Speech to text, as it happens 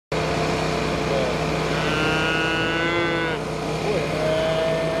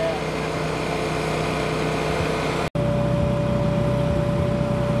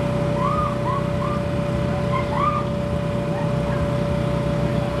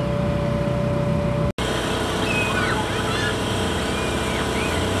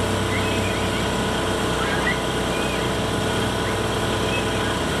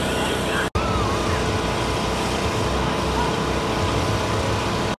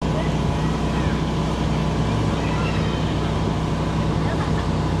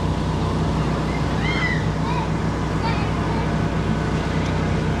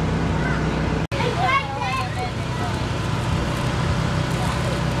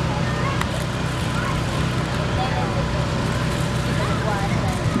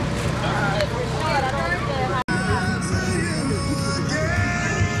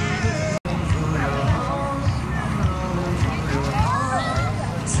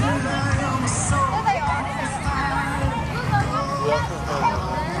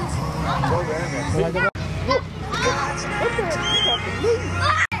Good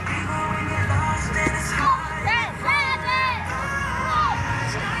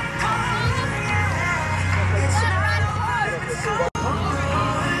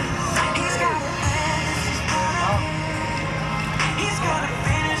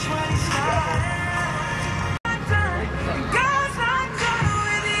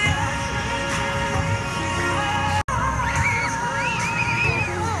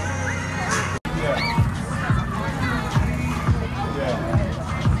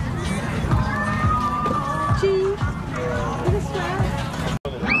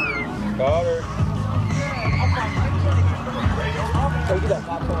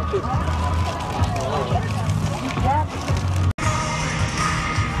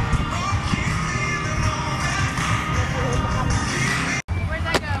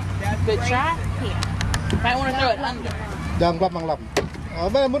try. Here. Might want to throw it under. Jangan klap manglap. Oh,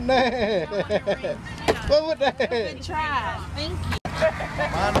 mut deh. Mut deh. Good try. Thank you.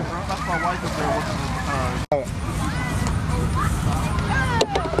 Mine, that's my wife up there working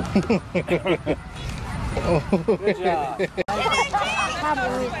Good job.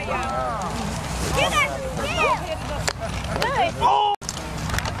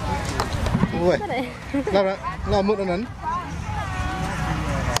 Ui, làm mụn nó.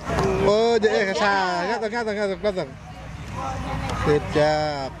 Ôi, dễ cái xa, gắt tầng. Tuyệt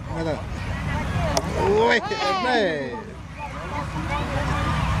chạp, gắt tầng. Ui, này.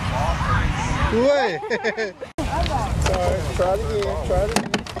 Ui. Try it again.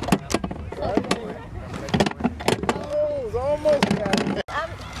 Oh, it's almost got it.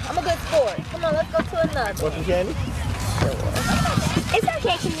 I'm a good sport. Come on, let's go to another. Want some candy? It's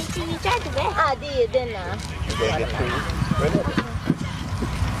okay, Kenichi. You tried the best. I did, didn't I?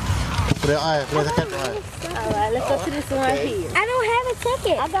 Alright, let's go to this one right here. I don't have a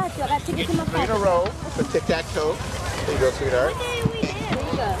ticket. I got you. I got tickets in my pocket. in a row for tic-tac-toe. There you go, sweetheart.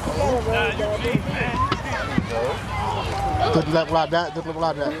 Tụt lạt đã.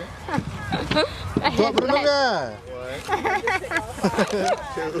 Tuột berenang ya.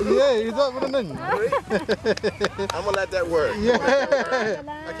 Yeah, tuột berenang. I'm gonna let that work. Yeah.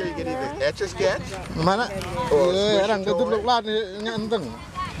 Okay, you can either etch or sketch. Mana? Orang tụt lạt ngăn tầng.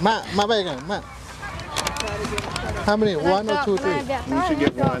 Ma bay kan, ma. How many? 1 or 2, 3? You should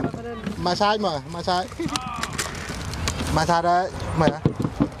get one. Ma sai mà, ma sai. Ma sai đấy, mày á.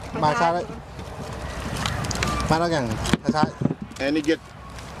 Ma sai đấy. Ma nó gần, ma sai. And you get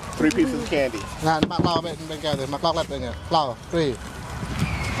 3 pieces of candy. Ngàn ma lao bên kèo rồi, ma lao lật bên kèo. Lao, 3.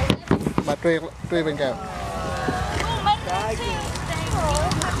 Ma 3 bên kèo.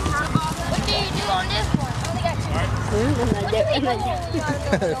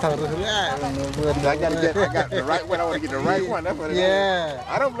 I got the right one. I want to get the right one. That's what it is.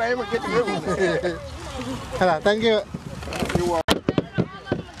 I don't blame him. Get the good one. Hello, thank you. You're welcome.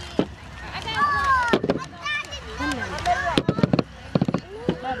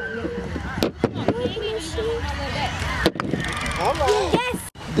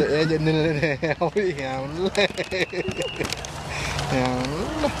 Dễ dễ nên ôi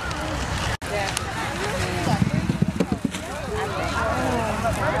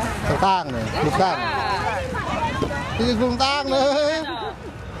hào tang này, lục tang, cái lục tang nữa,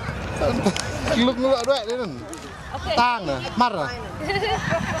 lục ngựa đuệ đấy nè, tang này, mắt rồi,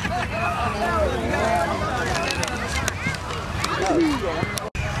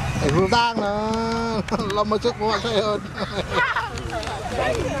 lục tang nữa, làm một chút mọi người hơn,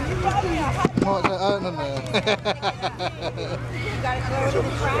 mọi người ơn này.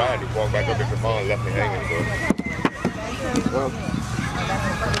 Walk back up at the mall and left me hanging.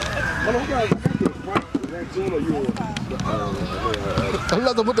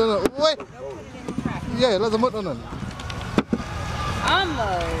 Là tao mất rồi. Ui. Yeah, là tao mất rồi.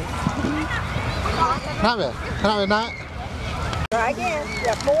 Nào về nè. Try again. You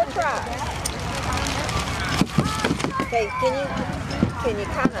have 4 tries. Okay, can you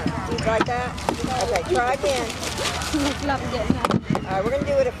kind of do like that? Okay, try again. All right, we're going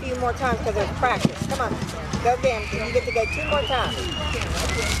to do it a few more times because there's practice. Come on, go again. You get to go 2 more times.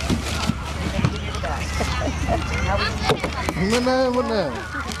 Mana.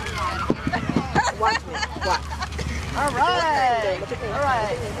 Watch me. Watch. All right. All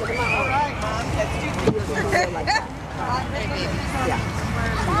right, Mom. Yeah.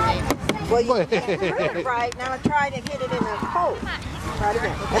 Well, you heard it right. Now try to hit it in the hole. Try it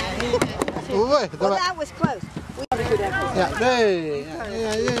again. Well, that was close. Dạ đây.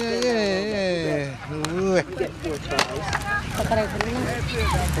 Ui.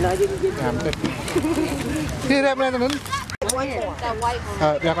 And I didn't get Khi em lên One more. That white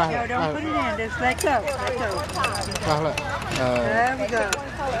one. Được rồi. No, don't put it in. Just let go. Let go. Rồi. There we go.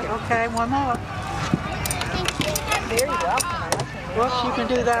 Okay, one more. Very welcome. Whoops, you can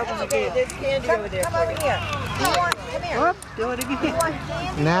do that one again. There's candy over there. Come over here. Come here. Whoop, do it again.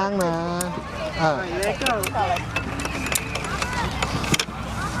 Nang nè. Let go.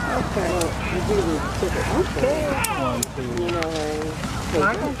 Okay. Okay.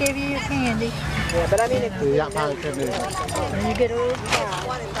 I'm going to give you your candy. Yeah, but I mean, if Dạ phải cái gì? when you get a little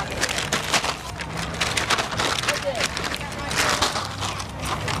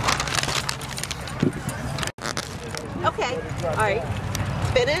Okay, all right.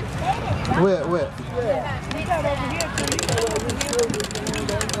 Spin it. Wait.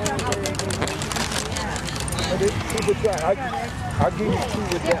 I'll give you 2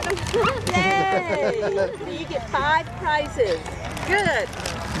 with that. Yay! You get 5 prizes. Good.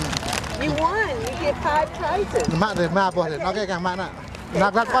 You won. You get 5 prizes. Mạng để mà bỏ để nó cái càng mạng ạ.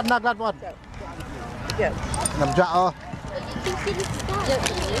 Nạc lát con. Good. Nằm trọ.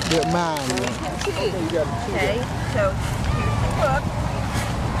 Điện mà. Okay, so look.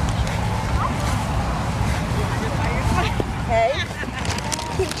 Okay.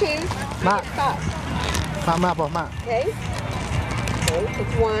 You choose. Mạng. 5. Mạng bỏ mạng. Okay. Okay,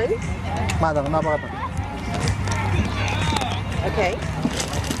 it's 1. Mạng rằng nó bỏ. Okay.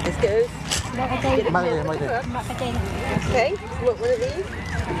 This goes. Mạng gì? Okay. Look, one of these.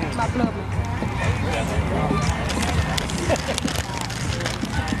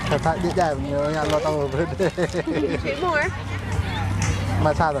 Phải đi chạy nhớ nhà lo tao về. 2 more.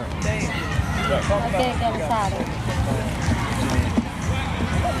 Mà sao rồi? Okay, get inside.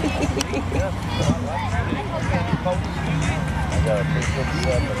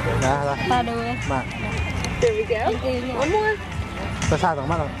 Nè, Ta đưa. mạng. There we go. One more. Sao sao rồi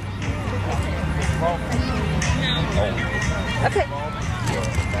mắt rồi? Okay.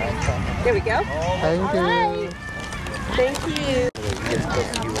 There we go. Thank you. Thank you.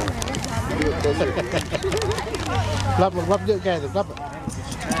 Lắp giữ kè được lắp.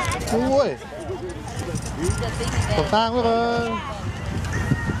 Ui. Tổng tang quá cơ.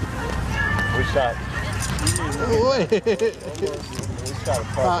 We shot. Ui. We shot a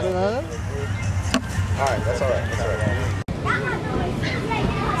Phạt part. nữa. All right, that's all right. That's all right.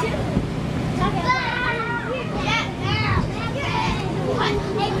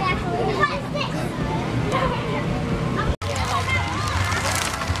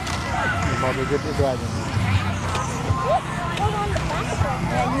 Mau đi get itu aja.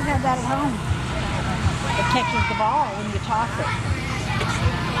 Yeah, you have that at home. It catches the ball when you toss it.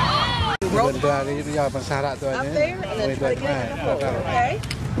 Bên đây cái giờ bằng xa rạ tôi Up nhé. there and then try to get it in the hole. Okay.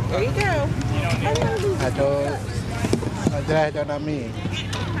 There you go. Cho Nami.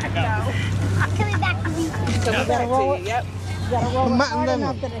 Coming back to you. Yep. You gotta roll it hard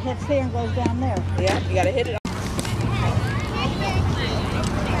enough that it hits here and goes down there. Yeah, you gotta hit it.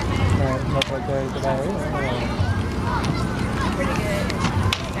 Một trò chơi cái đấy. Pretty good.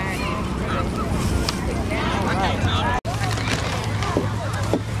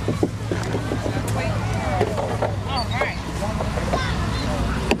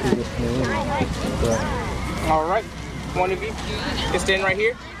 All right. One of you can stand right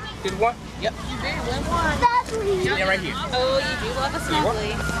here. Just one. Yep. Stand right here. Oh, you do love a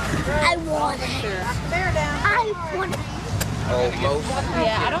snuggly. I want it. Bear down. I want it. Almost.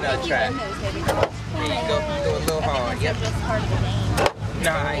 Yeah, I don't think you try. win those, baby. There you go. Do a little hard. Yep. That's part of the game.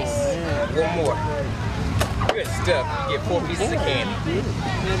 Nice. One more. Good stuff. You get 4 pieces of candy.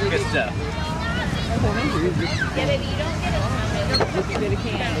 Good stuff. Yeah, baby, you don't get a ton. You get a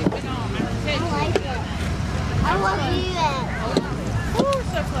candy. I want to do that.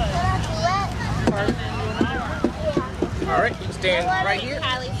 All right. You stand right here.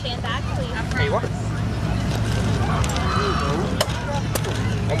 Kylie, stand back, please. There you are.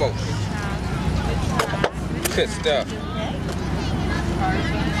 Almost. Good stuff.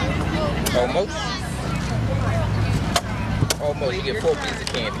 Almost. Almost. You get 4 pieces of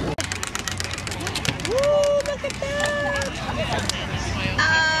candy. Woo, look at that.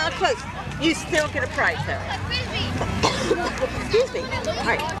 Close. You still get a prize though. Excuse me. All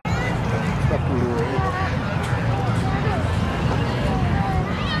right.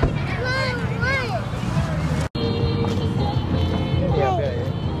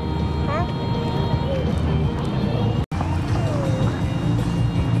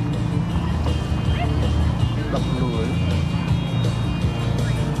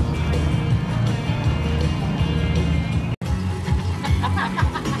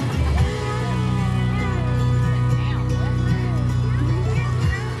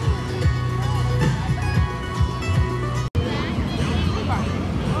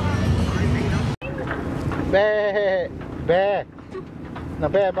 Bé là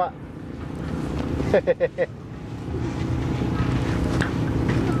bé bọ.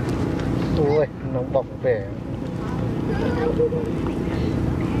 Ui, nó bọc bé.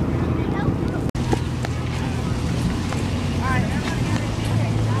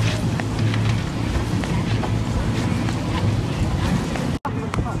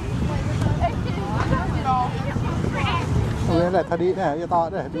 Đây là thà đi này, cái to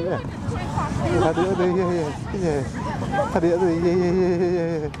đấy, đi này. Thà đi đi, cái gì? Thà đi đi.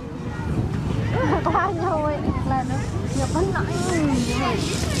 Qua rồi là nó nhập vẫn nói.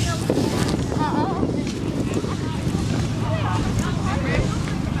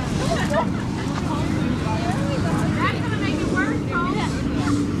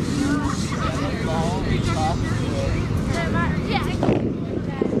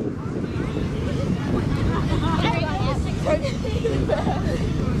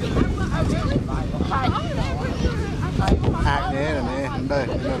 Nhé là nè, đây,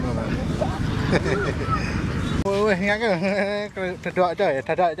 ôi nghe cái thật rõ trời,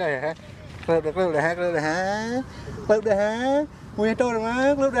 hả? Được hả? Được hả? Nguyên tôi rồi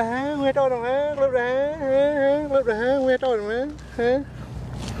má, lúc đó hả? Nguyên tôi rồi má, lúc đó hả? Nguyên tôi rồi má, hả?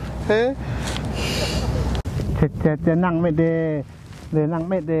 Thế năng mệt đi, để năng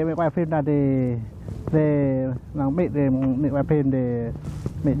mệt đi, mệt quay phim là đi, để năng mệt đi, mệt quay phim đi,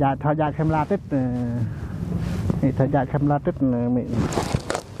 mệt dạ thao dạ kem la tết. Thời gian khăm la tết này mình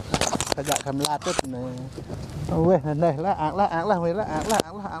thời gian khăm la tết này ôi này lá ác lá mình lá ác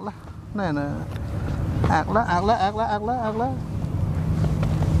lá này nè ác lá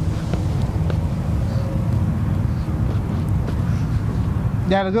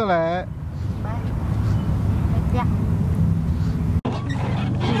dạ là rất là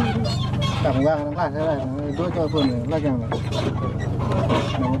cảm giác nó lại thế này đối cho tôi này là càng này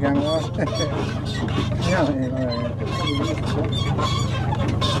nó càng nó nhá này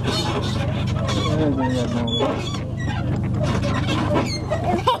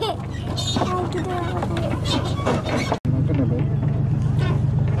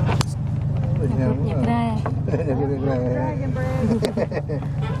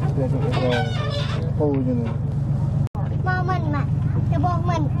Mà mình màจะบอก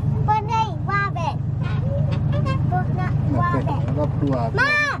mình bên đây qua bẹtบอกนะว่าแบตม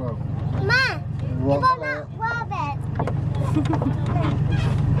าจะบอกนะว่าแบต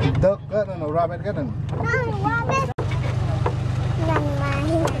ตึกก็นั่นเราราเบนก็นั่นว่าแบตนั่นมา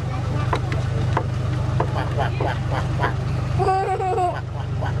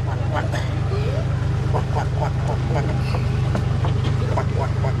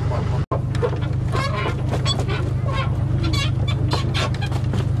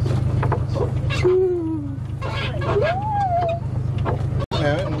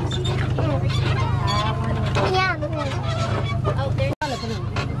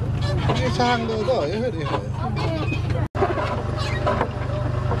sang rồi rồi hết đi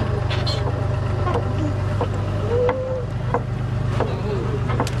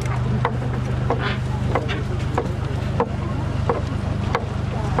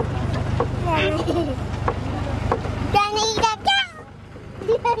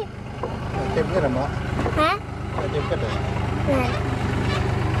thêm cái nào hả thêm cái này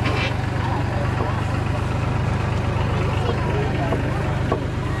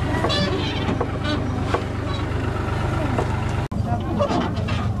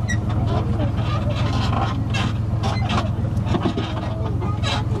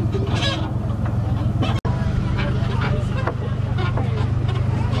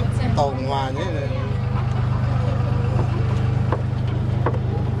tồn hòa nhé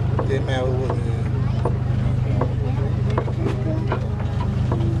cái mèo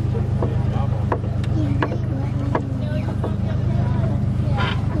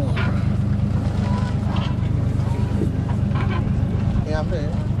em đấy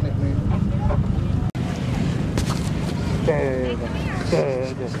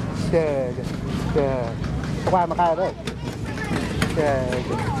chờ qua mà khai đấy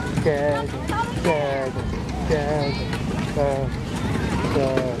chờ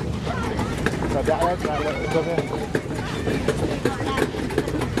dạ đấy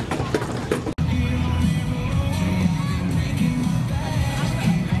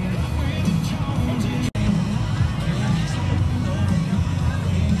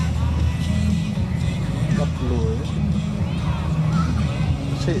gấp lùi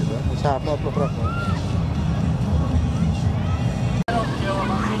xị rồi sạp nó bật rồi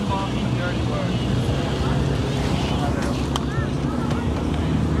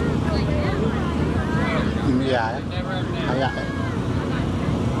dạ hay dạ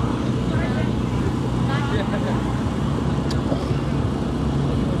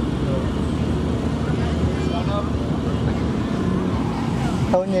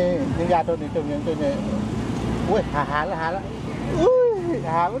thôi nhỉ nhưng ra tôi đi tôi nhỉ ui hà lắm ui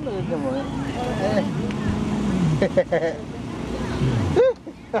hà vẫn được rồi mọi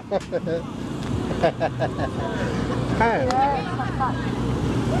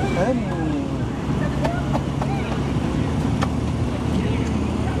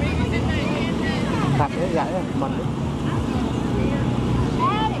thật cái giải mình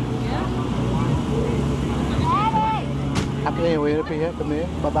Happy New Year,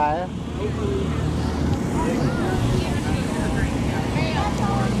 bye bye.